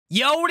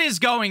Yo, what is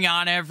going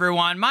on,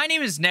 everyone? My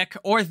name is Nick,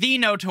 or the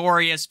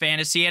Notorious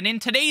Fantasy, and in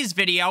today's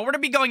video, we're going to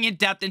be going in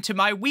depth into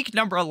my week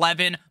number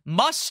 11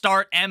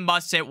 must-start and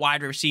must-sit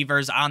wide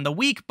receivers on the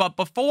week. But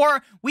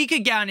before we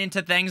could get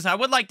into things, I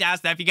would like to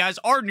ask that if you guys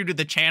are new to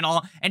the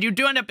channel and you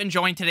do end up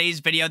enjoying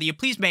today's video, that you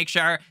please make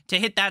sure to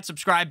hit that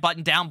subscribe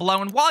button down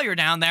below. And while you're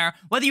down there,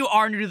 whether you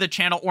are new to the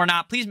channel or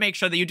not, please make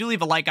sure that you do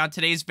leave a like on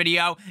today's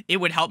video. It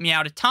would help me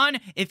out a ton.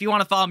 If you want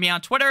to follow me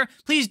on Twitter,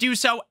 please do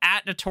so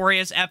at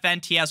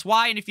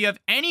NotoriousFantasy. And if you have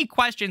any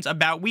questions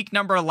about week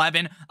number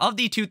 11 of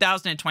the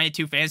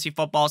 2022 fantasy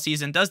football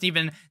season, doesn't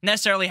even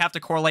necessarily have to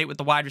correlate with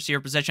the wide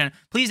receiver position,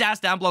 please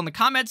ask down below in the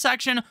comment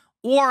section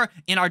or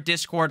in our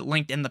Discord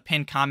linked in the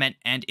pinned comment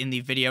and in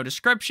the video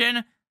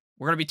description.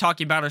 We're going to be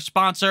talking about our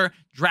sponsor,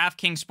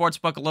 DraftKings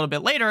Sportsbook, a little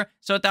bit later.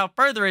 So without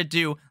further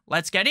ado,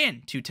 let's get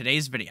into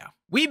today's video.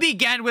 We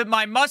begin with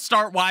my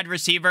must-start wide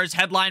receivers,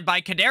 headlined by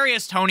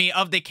Kadarius Toney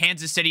of the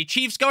Kansas City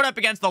Chiefs, going up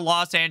against the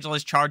Los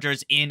Angeles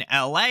Chargers in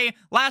LA.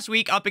 Last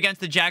week, up against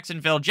the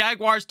Jacksonville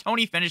Jaguars,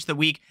 Toney finished the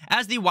week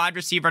as the wide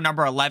receiver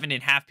number 11 in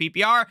half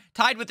PPR,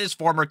 tied with his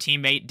former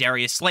teammate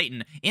Darius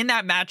Slayton. In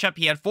that matchup,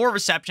 he had 4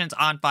 receptions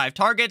on 5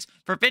 targets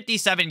for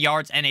 57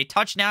 yards and a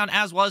touchdown,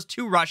 as well as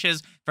 2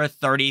 rushes for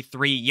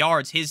 33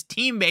 yards. His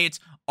teammates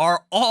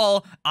are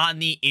all on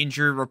the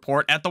injury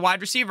report at the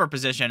wide receiver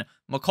position.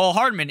 Mecole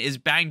Hardman is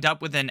banged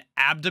up with an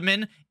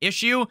abdomen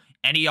issue,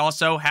 and he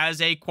also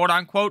has a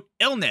quote-unquote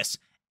illness.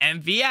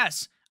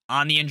 MVS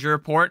on the injury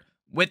report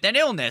with an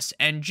illness,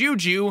 and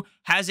Juju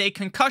has a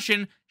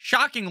concussion.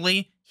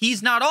 Shockingly,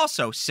 he's not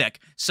also sick.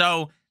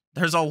 So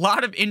there's a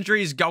lot of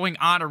injuries going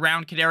on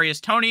around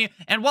Kadarius Toney,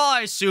 and while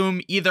I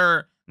assume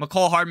either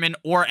Mecole Hardman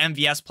or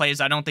MVS plays,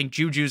 I don't think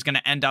Juju's going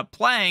to end up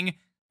playing.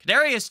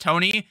 Kadarius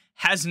Toney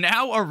has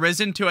now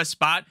arisen to a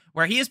spot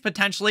where he is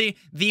potentially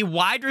the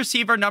wide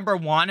receiver number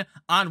 1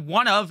 on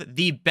one of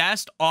the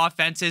best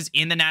offenses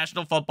in the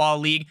National Football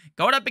League,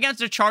 going up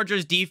against the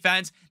Chargers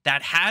defense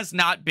that has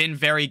not been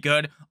very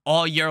good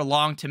all year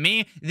long. To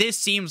me, this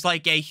seems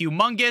like a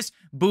humongous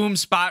boom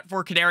spot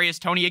for Kadarius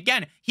Toney.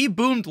 Again, he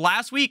boomed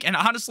last week, and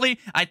honestly,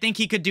 I think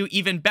he could do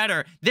even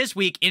better this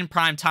week in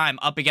prime time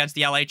up against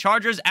the LA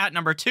Chargers. At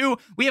number 2,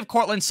 we have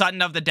Courtland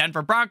Sutton of the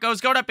Denver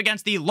Broncos going up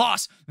against the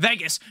Las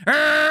Vegas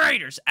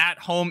Raiders at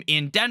home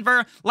in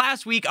Denver.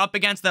 Last week, up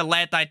against the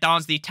Atlanta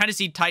Titans, the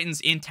Tennessee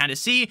Titans in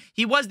Tennessee,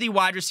 he was the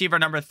wide receiver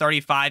number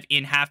 35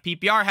 in half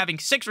PPR, having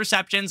 6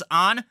 receptions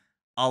on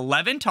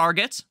 11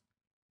 targets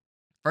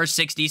for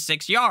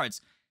 66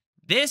 yards.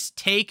 This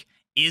take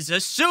is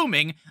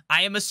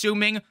I am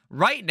assuming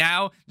right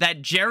now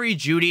that Jerry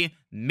Jeudy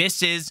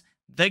misses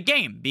the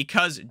game,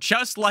 because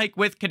just like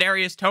with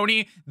Kadarius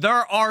Toney,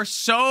 there are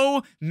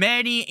so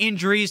many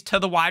injuries to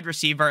the wide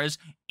receivers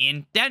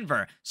in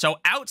Denver. So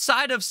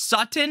outside of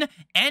Sutton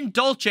and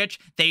Dulcich,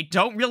 they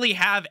don't really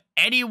have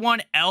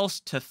anyone else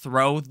to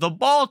throw the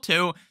ball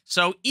to.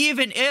 So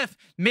even if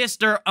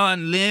Mr.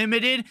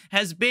 Unlimited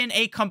has been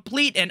a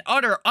complete and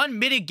utter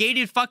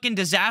unmitigated fucking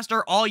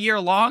disaster all year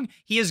long,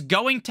 he is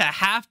going to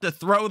have to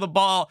throw the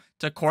ball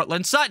to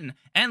Courtland Sutton.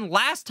 And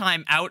last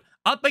time out,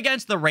 up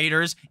against the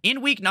Raiders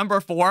in week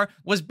number 4,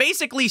 was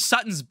basically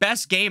Sutton's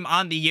best game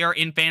on the year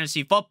in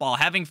fantasy football,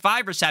 having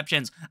 5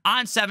 receptions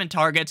on 7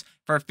 targets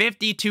for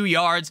 52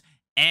 yards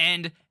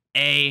and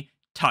a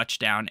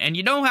touchdown. And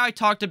you know how I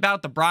talked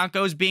about the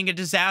Broncos being a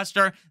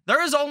disaster?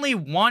 There is only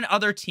one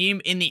other team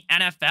in the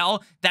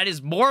NFL that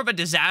is more of a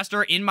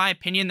disaster, in my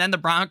opinion, than the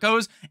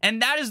Broncos,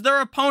 and that is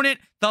their opponent,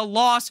 the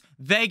Las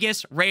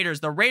Vegas Raiders.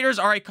 The Raiders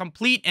are a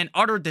complete and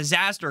utter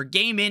disaster,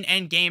 game in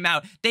and game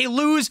out. They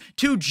lose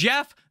to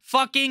Jeff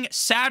fucking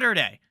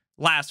Saturday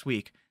last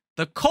week.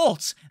 The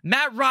Colts,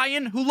 Matt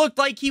Ryan, who looked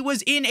like he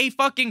was in a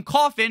fucking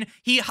coffin,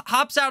 he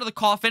hops out of the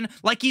coffin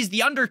like he's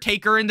the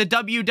Undertaker in the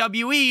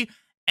WWE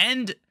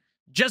and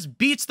just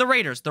beats the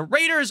Raiders. The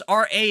Raiders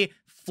are a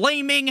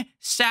flaming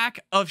sack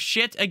of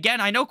shit. Again,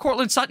 I know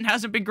Courtland Sutton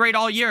hasn't been great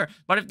all year,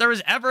 but if there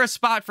was ever a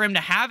spot for him to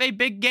have a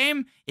big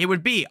game, it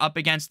would be up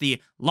against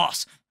the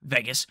Las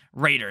Vegas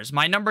Raiders.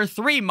 My number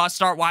 3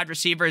 must-start wide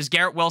receiver is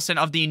Garrett Wilson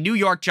of the New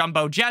York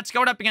Jumbo Jets,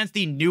 going up against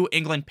the New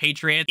England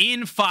Patriots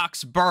in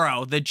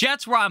Foxborough. The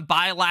Jets were on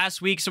bye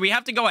last week, so we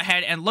have to go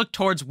ahead and look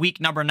towards week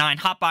number 9,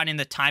 hop on in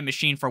the time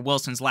machine for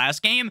Wilson's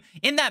last game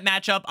in that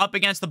matchup up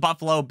against the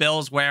Buffalo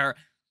Bills, where,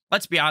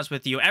 let's be honest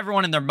with you,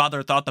 everyone and their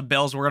mother thought the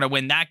Bills were going to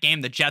win that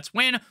game. The Jets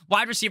win.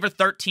 Wide receiver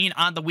 13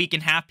 on the week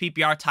in half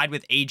PPR, tied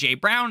with A.J.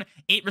 Brown.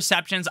 8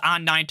 receptions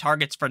on 9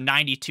 targets for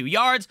 92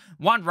 yards.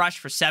 1 rush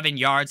for 7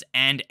 yards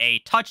and a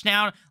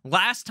touchdown.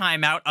 Last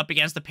time out up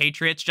against the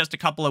Patriots just a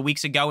couple of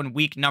weeks ago in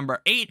week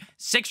number 8.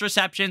 6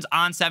 receptions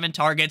on 7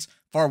 targets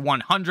for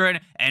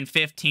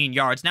 115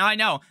 yards. Now, I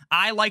know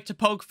I like to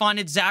poke fun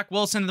at Zach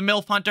Wilson, the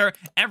MILF Hunter.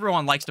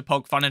 Everyone likes to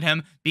poke fun at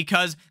him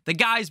because the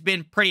guy's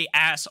been pretty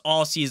ass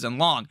all season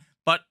long.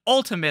 But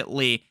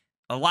ultimately,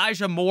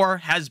 Elijah Moore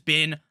has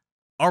been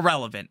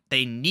irrelevant.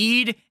 They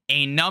need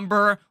a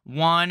number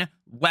 1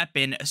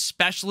 weapon,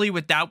 especially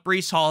without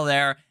Breece Hall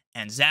there.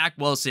 And Zach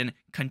Wilson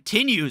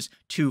continues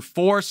to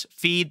force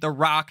feed the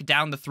rock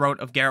down the throat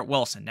of Garrett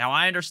Wilson. Now,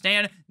 I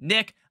understand,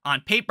 Nick,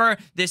 on paper,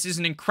 this is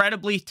an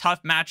incredibly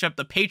tough matchup.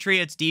 The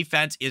Patriots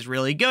defense is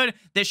really good.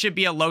 This should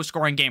be a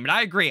low-scoring game. And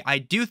I agree. I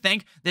do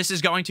think this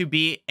is going to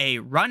be a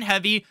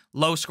run-heavy,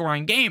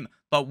 low-scoring game.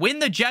 But when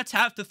the Jets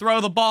have to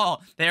throw the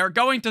ball, they are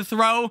going to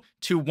throw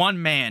to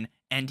one man,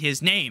 and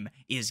his name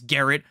is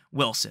Garrett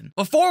Wilson.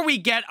 Before we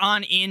get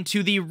on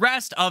into the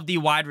rest of the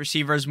wide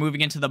receivers,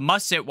 moving into the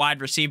must-sit wide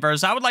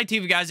receivers, I would like to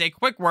give you guys a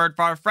quick word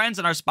for our friends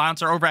and our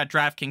sponsor over at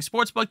DraftKings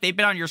Sportsbook. They've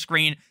been on your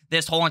screen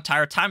this whole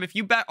entire time. If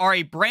you are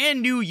a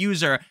brand new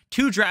user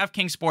to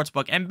DraftKings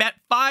Sportsbook and bet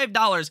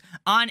 $5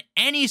 on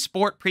any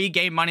sport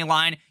pregame money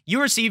line,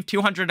 you receive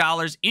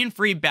 $200 in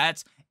free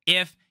bets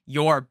if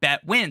your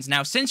bet wins.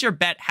 Now, since your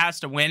bet has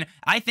to win,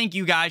 I think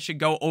you guys should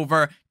go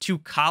over to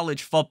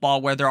college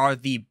football where there are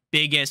the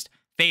biggest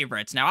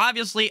favorites. Now,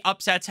 obviously,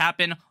 upsets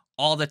happen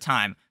all the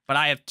time, but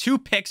I have two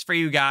picks for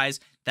you guys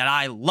that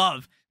I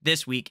love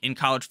this week in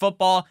college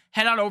football.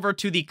 Head on over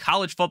to the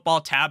college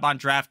football tab on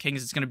DraftKings.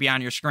 It's going to be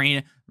on your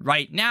screen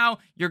right now.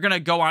 You're going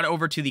to go on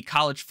over to the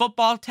college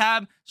football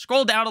tab,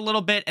 scroll down a little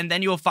bit, and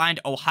then you'll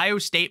find Ohio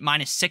State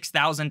minus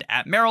 6,000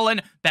 at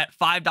Maryland. Bet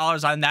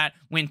 $5 on that,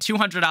 win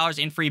 $200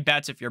 in free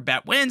bets if your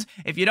bet wins.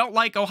 If you don't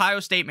like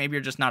Ohio State, maybe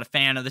you're just not a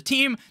fan of the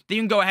team, then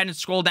you can go ahead and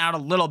scroll down a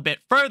little bit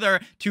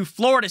further to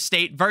Florida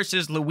State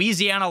versus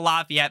Louisiana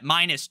Lafayette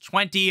minus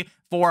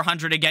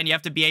 2,400. Again, you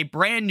have to be a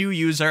brand new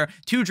user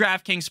to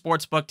DraftKings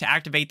Sportsbook to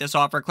activate this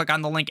offer. Click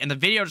on the link in the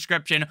video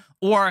description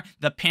or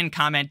the pinned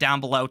comment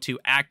down below to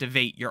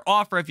activate your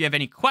offer. If you have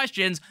any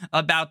questions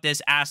about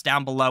this, ask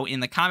down below in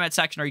the comment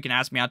section, or you can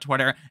ask me on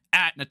Twitter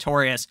at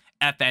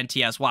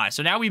NotoriousFantasy.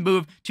 So now we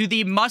move to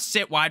the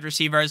must-sit wide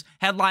receivers,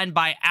 headlined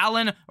by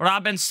Allen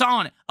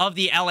Robinson of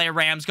the LA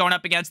Rams going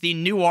up against the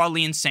New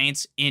Orleans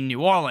Saints in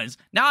New Orleans.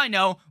 Now I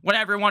know what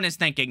everyone is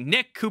thinking.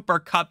 Nick Cooper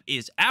Kupp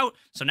is out,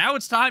 so now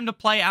it's time to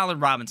play Allen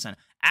Robinson.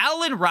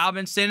 Allen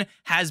Robinson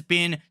has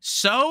been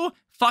so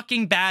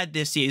fucking bad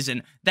this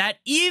season that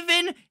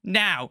even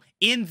now,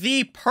 in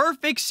the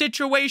perfect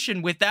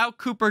situation without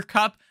Cooper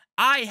Kupp,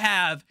 I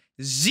have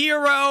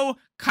zero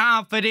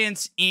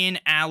confidence in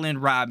Allen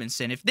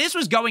Robinson. If this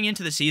was going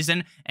into the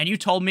season and you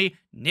told me,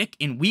 Nick,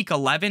 in week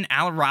 11,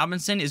 Allen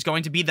Robinson is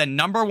going to be the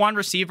 #1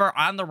 receiver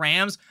on the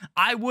Rams,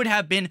 I would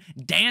have been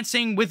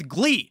dancing with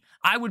glee.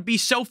 I would be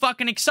so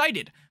fucking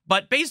excited.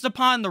 But based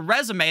upon the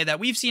resume that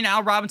we've seen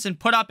Allen Robinson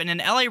put up in an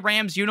LA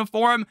Rams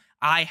uniform,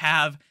 I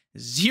have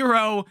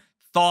zero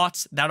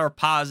thoughts that are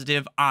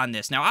positive on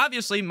this. Now,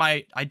 obviously,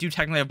 I do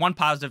technically have one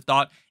positive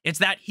thought. It's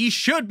that he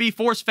should be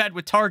force-fed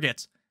with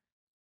targets.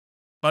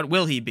 But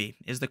will he be,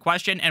 is the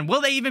question. And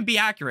will they even be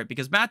accurate?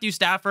 Because Matthew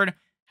Stafford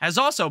has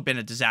also been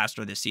a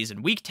disaster this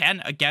season. Week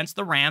 10 against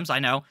the Rams, I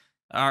know,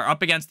 are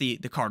up against the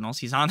Cardinals.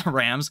 He's on the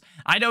Rams.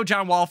 I know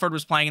John Walford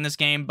was playing in this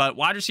game, but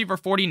wide receiver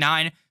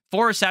 49,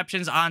 4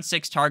 receptions on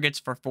 6 targets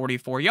for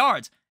 44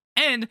 yards.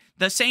 And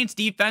the Saints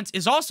defense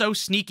is also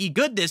sneaky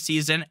good this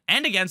season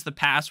and against the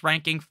pass,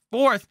 ranking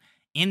 4th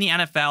in the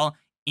NFL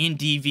in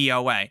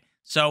DVOA.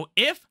 So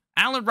if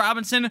Allen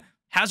Robinson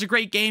has a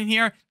great game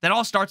here, then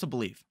I'll start to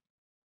believe.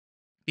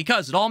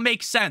 Because it all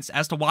makes sense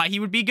as to why he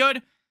would be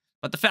good,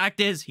 but the fact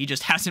is, he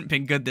just hasn't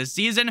been good this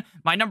season.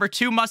 My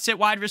 #2 must-sit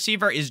wide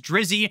receiver is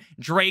Drizzy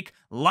Drake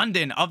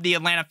London of the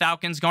Atlanta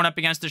Falcons, going up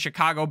against the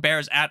Chicago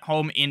Bears at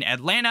home in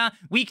Atlanta.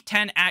 Week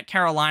 10 at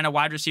Carolina,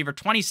 wide receiver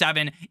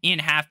 27 in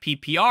half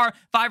PPR,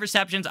 5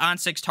 receptions on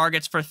 6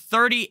 targets for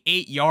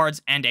 38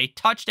 yards and a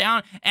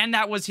touchdown, and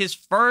that was his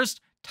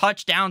first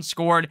touchdown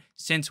scored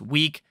since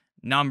week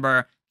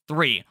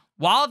 3.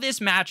 While this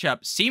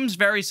matchup seems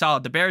very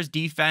solid, the Bears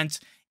defense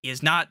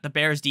is not the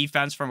Bears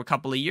defense from a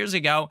couple of years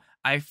ago.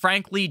 I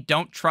frankly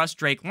don't trust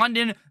Drake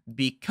London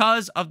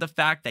because of the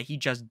fact that he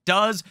just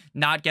does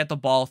not get the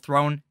ball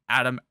thrown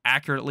at him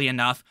accurately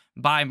enough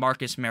by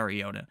Marcus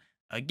Mariota.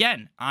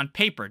 Again, on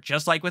paper,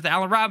 just like with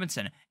Allen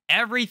Robinson,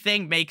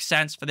 everything makes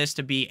sense for this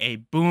to be a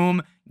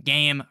boom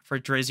game for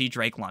Drizzy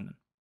Drake London.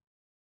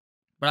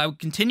 But I would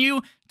continue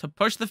to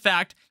push the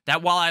fact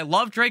that while I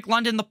love Drake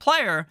London, the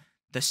player,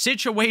 the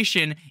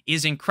situation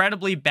is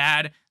incredibly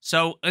bad.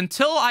 So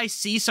until I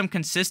see some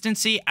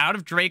consistency out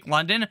of Drake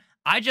London,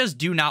 I just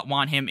do not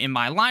want him in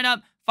my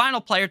lineup. Final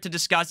player to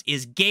discuss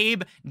is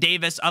Gabe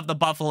Davis of the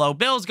Buffalo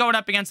Bills going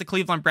up against the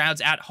Cleveland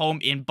Browns at home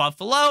in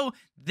Buffalo.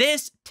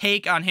 This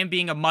take on him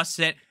being a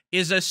must-sit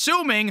is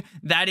assuming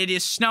that it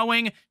is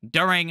snowing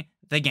during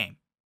the game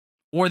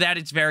or that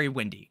it's very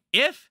windy.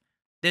 If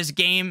this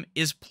game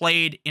is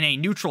played in a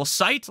neutral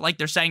site like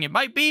they're saying it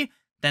might be,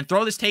 then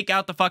throw this take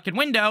out the fucking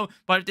window.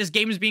 But if this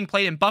game is being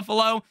played in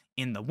Buffalo,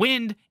 in the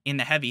wind, in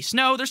the heavy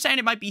snow, they're saying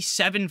it might be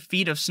 7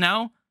 feet of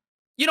snow.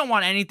 You don't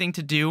want anything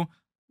to do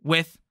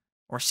with,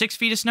 or 6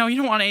 feet of snow, you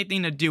don't want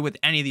anything to do with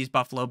any of these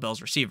Buffalo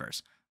Bills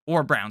receivers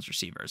or Browns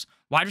receivers.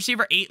 Wide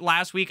receiver 8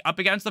 last week up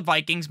against the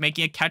Vikings,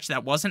 making a catch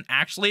that wasn't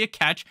actually a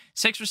catch.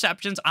 6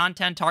 receptions on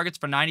 10 targets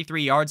for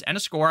 93 yards and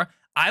a score.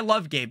 I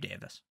love Gabe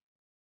Davis.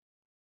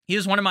 He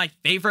is one of my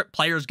favorite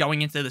players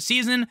going into the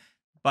season,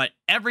 but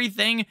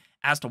everything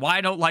as to why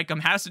I don't like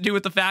him has to do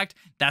with the fact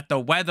that the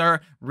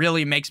weather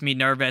really makes me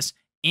nervous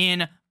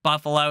in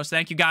Buffalo. So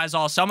thank you guys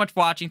all so much for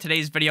watching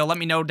today's video. Let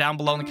me know down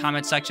below in the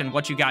comment section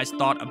what you guys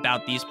thought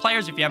about these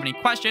players. If you have any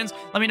questions,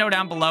 let me know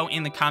down below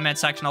in the comment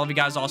section. I love you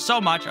guys all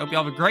so much. I hope you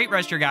have a great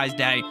rest of your guys'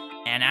 day.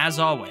 And as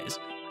always,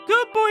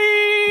 good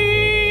boy!